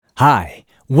Hi,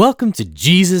 welcome to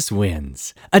Jesus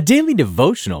Wins, a daily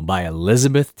devotional by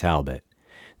Elizabeth Talbot.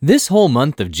 This whole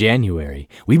month of January,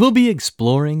 we will be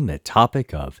exploring the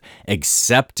topic of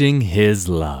accepting His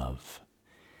love.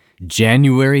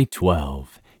 January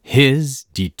 12, His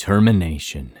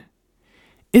determination.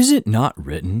 Is it not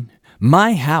written,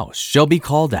 "My house shall be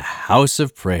called a house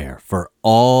of prayer for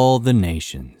all the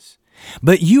nations"?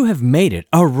 But you have made it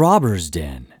a robber's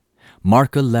den.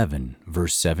 Mark 11,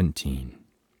 verse 17.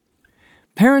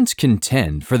 Parents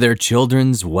contend for their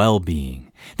children's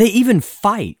well-being. They even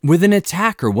fight with an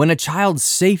attacker when a child's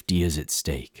safety is at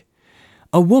stake.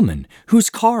 A woman whose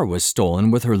car was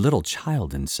stolen with her little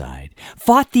child inside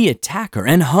fought the attacker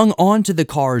and hung onto the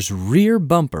car's rear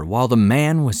bumper while the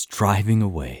man was driving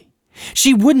away.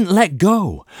 She wouldn't let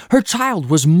go. Her child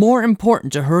was more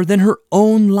important to her than her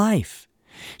own life.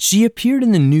 She appeared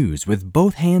in the news with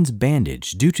both hands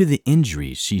bandaged due to the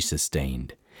injuries she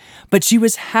sustained. But she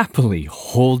was happily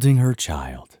holding her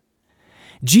child.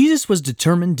 Jesus was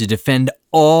determined to defend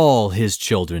all His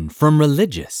children from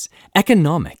religious,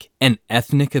 economic, and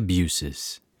ethnic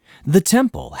abuses. The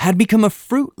temple had become a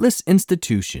fruitless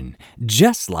institution,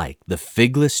 just like the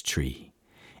figless tree.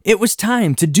 It was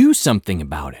time to do something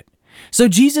about it. So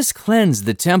Jesus cleansed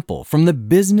the temple from the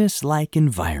business-like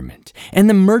environment and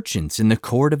the merchants in the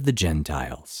court of the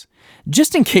Gentiles.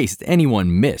 Just in case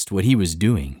anyone missed what He was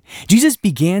doing, Jesus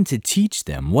began to teach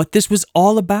them what this was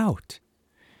all about.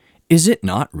 Is it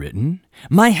not written,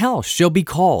 "My house shall be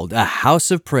called a house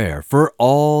of prayer for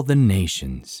all the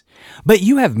nations"? But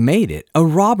you have made it a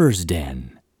robber's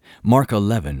den. Mark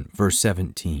 11, verse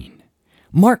 17.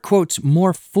 Mark quotes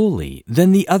more fully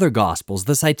than the other Gospels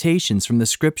the citations from the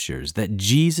Scriptures that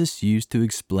Jesus used to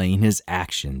explain His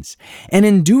actions, and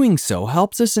in doing so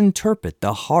helps us interpret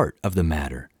the heart of the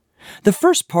matter. The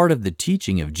first part of the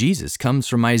teaching of Jesus comes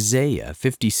from Isaiah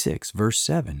 56, verse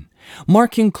 7.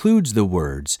 Mark includes the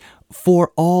words,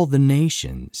 "for all the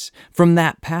nations," from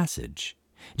that passage.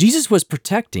 Jesus was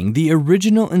protecting the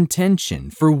original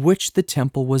intention for which the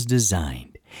temple was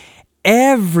designed.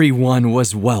 Everyone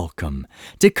was welcome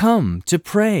to come to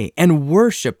pray and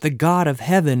worship the God of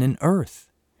heaven and earth.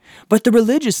 But the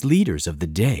religious leaders of the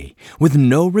day, with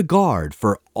no regard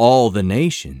for all the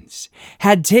nations,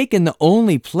 had taken the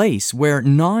only place where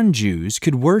non-Jews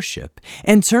could worship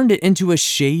and turned it into a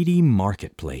shady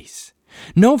marketplace.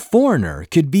 No foreigner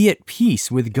could be at peace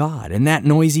with God in that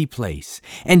noisy place,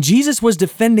 and Jesus was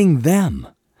defending them.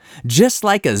 Just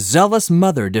like a zealous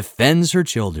mother defends her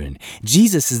children,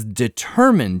 Jesus is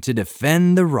determined to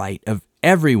defend the right of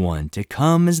everyone to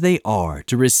come as they are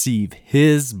to receive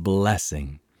His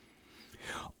blessing.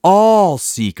 All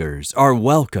seekers are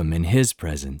welcome in His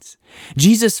presence.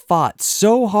 Jesus fought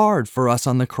so hard for us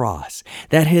on the cross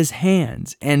that His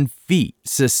hands and feet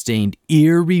sustained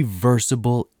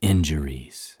irreversible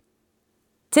injuries.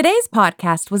 Today's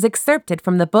podcast was excerpted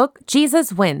from the book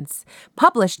Jesus Wins,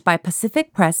 published by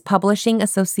Pacific Press Publishing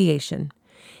Association.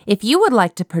 If you would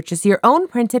like to purchase your own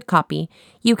printed copy,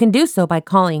 you can do so by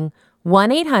calling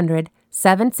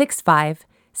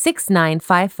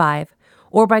 1-800-765-6955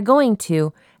 or by going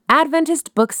to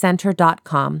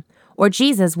AdventistBookCenter.com or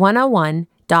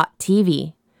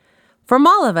Jesus101.tv. From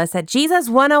all of us at Jesus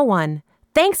 101,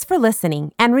 thanks for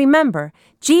listening, and remember,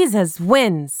 Jesus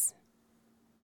wins!